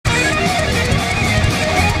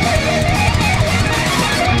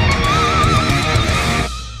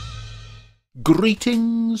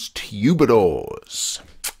Greetings, Tubadors.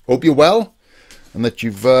 Hope you're well and that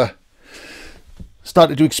you've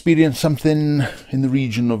started to experience something in the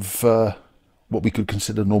region of what we could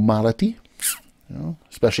consider normality. You know,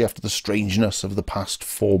 especially after the strangeness of the past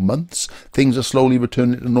 4 months. Things are slowly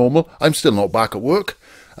returning to normal. I'm still not back at work,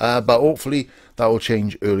 but hopefully that will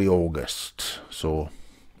change early August. So,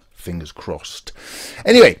 fingers crossed.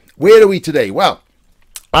 Anyway, where are we today? Well,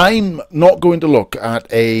 I'm not going to look at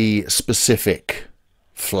a specific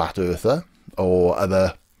flat earther or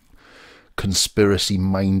other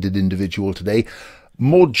conspiracy-minded individual today.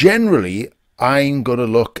 More generally, I'm going to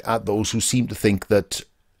look at those who seem to think that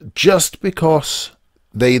just because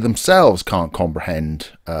they themselves can't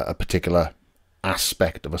comprehend a particular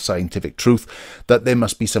aspect of a scientific truth, that there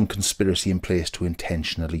must be some conspiracy in place to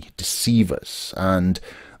intentionally deceive us. And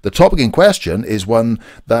the topic in question is one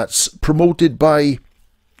that's promoted by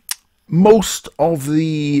most of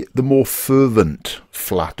the more fervent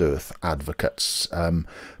flat earth advocates,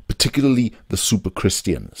 particularly the super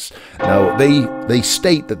Christians. Now, they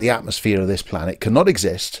state that the atmosphere of this planet cannot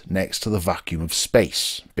exist next to the vacuum of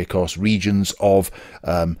space because regions of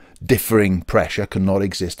differing pressure cannot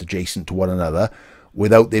exist adjacent to one another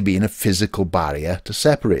without there being a physical barrier to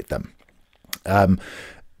separate them.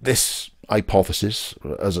 This hypothesis,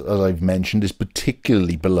 as I've mentioned, is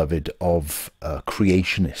particularly beloved of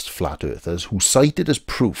creationist flat earthers who cite it as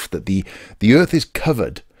proof that the Earth is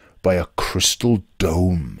covered by a crystal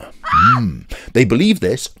dome. They believe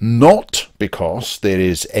this not because there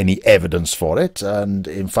is any evidence for it, and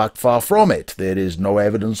in fact far from it. There is no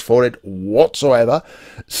evidence for it whatsoever,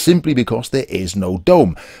 simply because there is no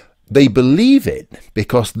dome. They believe it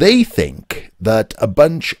because they think that a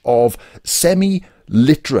bunch of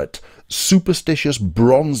semi-literate, superstitious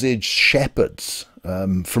Bronze Age shepherds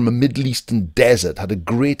from a Middle Eastern desert had a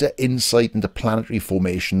greater insight into planetary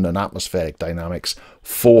formation and atmospheric dynamics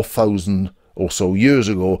 4,000 or so years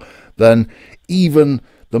ago than even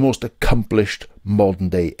the most accomplished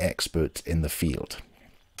modern-day experts in the field.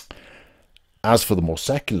 As for the more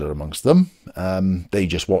secular amongst them, they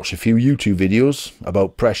just watch a few YouTube videos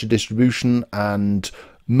about pressure distribution, and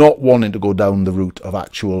not wanting to go down the route of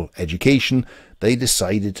actual education, they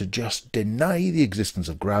decided to just deny the existence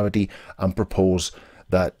of gravity and propose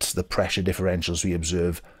that the pressure differentials we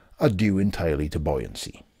observe are due entirely to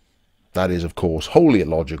buoyancy. That is, of course, wholly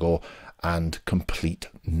illogical and complete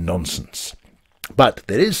nonsense. But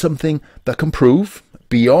there is something that can prove,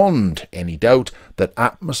 beyond any doubt, that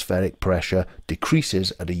atmospheric pressure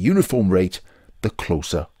decreases at a uniform rate the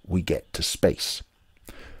closer we get to space.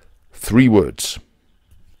 3 words.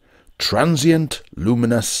 Transient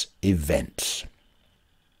luminous events.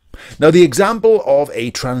 Now, the example of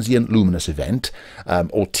a transient luminous event,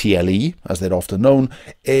 or TLE, as they're often known,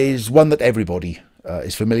 is one that everybody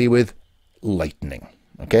is familiar with: lightning.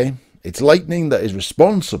 Okay? It's lightning that is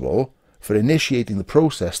responsible for initiating the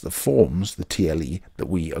process that forms the TLE that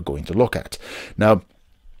we are going to look at. Now,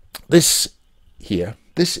 this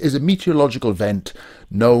is a meteorological event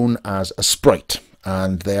known as a sprite,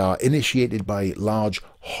 and they are initiated by large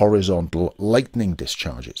horizontal lightning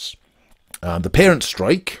discharges. The parent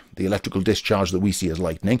strike, the electrical discharge that we see as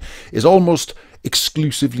lightning, is almost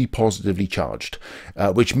exclusively positively charged,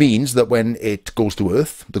 which means that when it goes to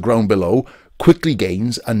Earth, the ground below quickly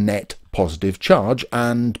gains a net positive charge,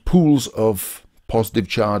 and pools of positive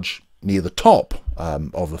charge near the top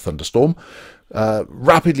of the thunderstorm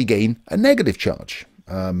rapidly gain a negative charge.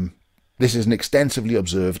 This is an extensively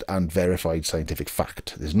observed and verified scientific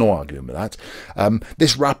fact. There's no arguing with that.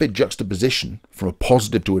 This rapid juxtaposition from a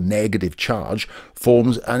positive to a negative charge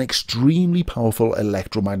forms an extremely powerful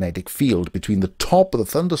electromagnetic field between the top of the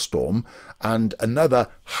thunderstorm and another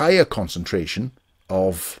higher concentration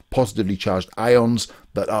of positively charged ions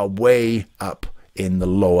that are way up in the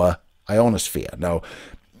lower ionosphere. Now,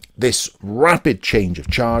 this rapid change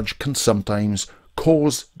of charge can sometimes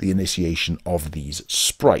cause the initiation of these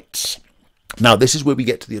sprites. Now, this is where we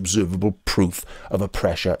get to the observable proof of a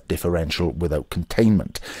pressure differential without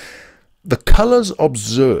containment. The colours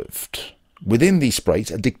observed within these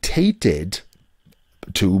sprites are dictated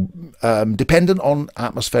to, dependent on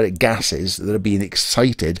atmospheric gases that are being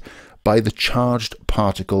excited by the charged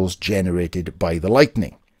particles generated by the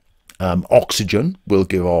lightning. Oxygen will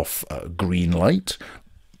give off green light,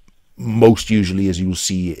 most usually, as you'll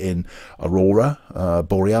see in aurora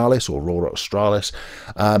borealis or aurora australis.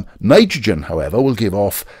 Nitrogen, however, will give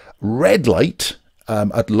off red light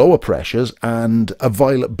at lower pressures and a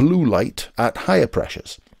violet blue light at higher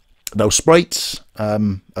pressures. Now, sprites,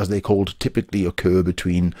 as they're called, typically occur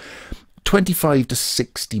between 25 to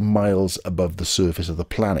 60 miles above the surface of the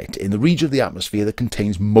planet, in the region of the atmosphere that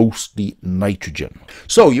contains mostly nitrogen.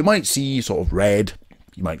 So you might see sort of red,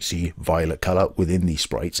 you might see violet colour within these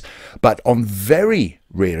sprites, but on very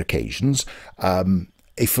rare occasions,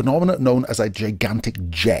 a phenomenon known as a gigantic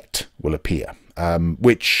jet will appear,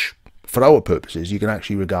 which, for our purposes, you can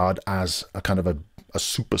actually regard as a kind of a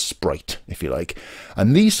super sprite, if you like.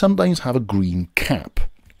 And these sometimes have a green cap.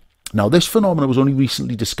 Now, this phenomenon was only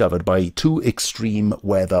recently discovered by two extreme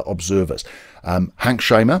weather observers, Hank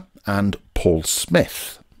Schymas and Paul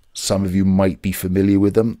Smith. Some of you might be familiar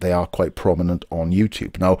with them. They are quite prominent on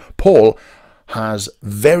YouTube. Now, Paul has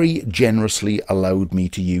very generously allowed me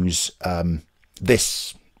to use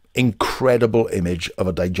this incredible image of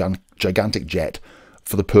a gigantic jet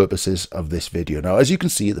for the purposes of this video. Now, as you can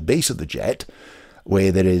see at the base of the jet,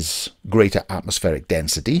 where there is greater atmospheric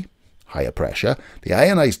density, higher pressure, the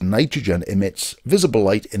ionized nitrogen emits visible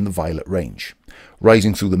light in the violet range.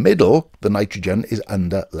 Rising through the middle, the nitrogen is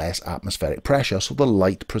under less atmospheric pressure, so the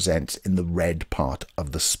light presents in the red part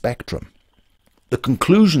of the spectrum. The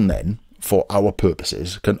conclusion then, for our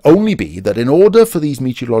purposes, can only be that in order for these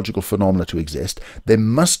meteorological phenomena to exist, there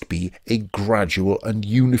must be a gradual and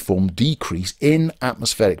uniform decrease in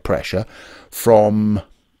atmospheric pressure from,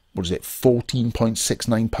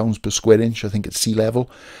 14.69 pounds per square inch, I think, at sea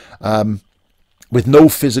level, with no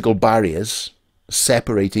physical barriers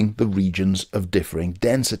separating the regions of differing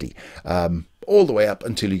density, all the way up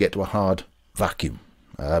until you get to a hard vacuum.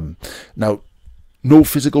 Now, no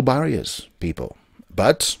physical barriers, people.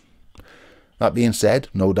 But that being said,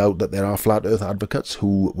 no doubt that there are flat earth advocates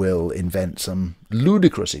who will invent some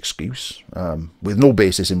ludicrous excuse with no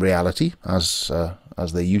basis in reality, as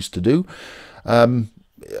they used to do.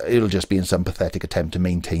 It'll just be in some pathetic attempt to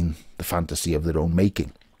maintain the fantasy of their own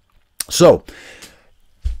making. So,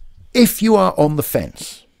 if you are on the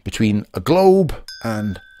fence between a globe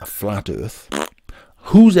and a flat earth,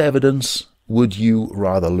 whose evidence would you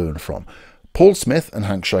rather learn from? Paul Smith and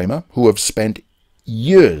Hank Schymas, who have spent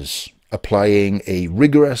years applying a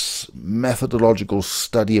rigorous methodological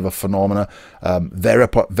study of a phenomena,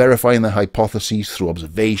 verifying their hypotheses through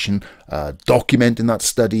observation, documenting that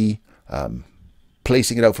study,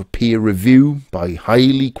 placing it out for peer review by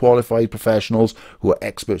highly qualified professionals who are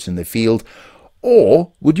experts in their field?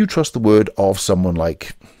 Or would you trust the word of someone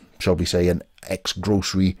like, shall we say, an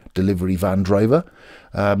ex-grocery delivery van driver,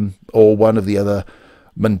 or one of the other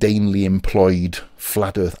mundanely employed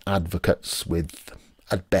flat earth advocates with,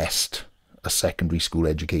 at best, a secondary school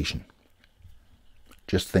education?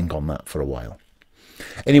 Just think on that for a while.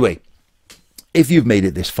 Anyway, if you've made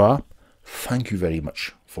it this far, thank you very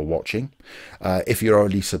much for watching. If you're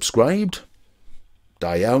already subscribed,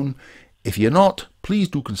 die down. If you're not, please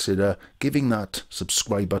do consider giving that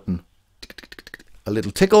subscribe button a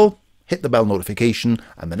little tickle, hit the bell notification,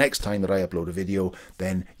 and the next time that I upload a video,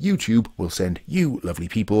 then YouTube will send you lovely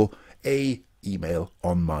people an email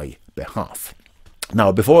on my behalf.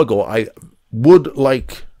 Now, before I go, I would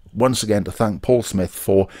like once again to thank Paul Smith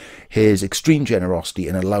for his extreme generosity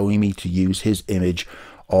in allowing me to use his image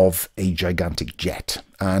of a gigantic jet.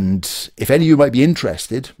 And if any of you might be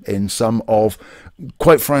interested in some of,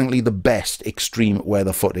 quite frankly, the best extreme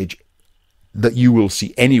weather footage that you will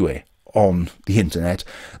see anywhere on the internet,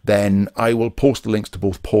 then I will post the links to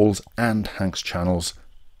both Paul's and Hank's channels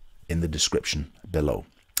in the description below.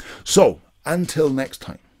 So, until next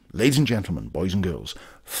time, ladies and gentlemen, boys and girls,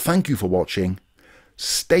 thank you for watching.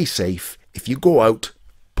 Stay safe. If you go out,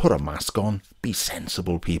 put a mask on. Be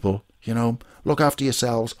sensible, people. You know, look after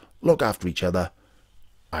yourselves, look after each other.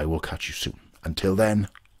 I will catch you soon. Until then,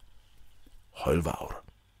 Heul Vaur.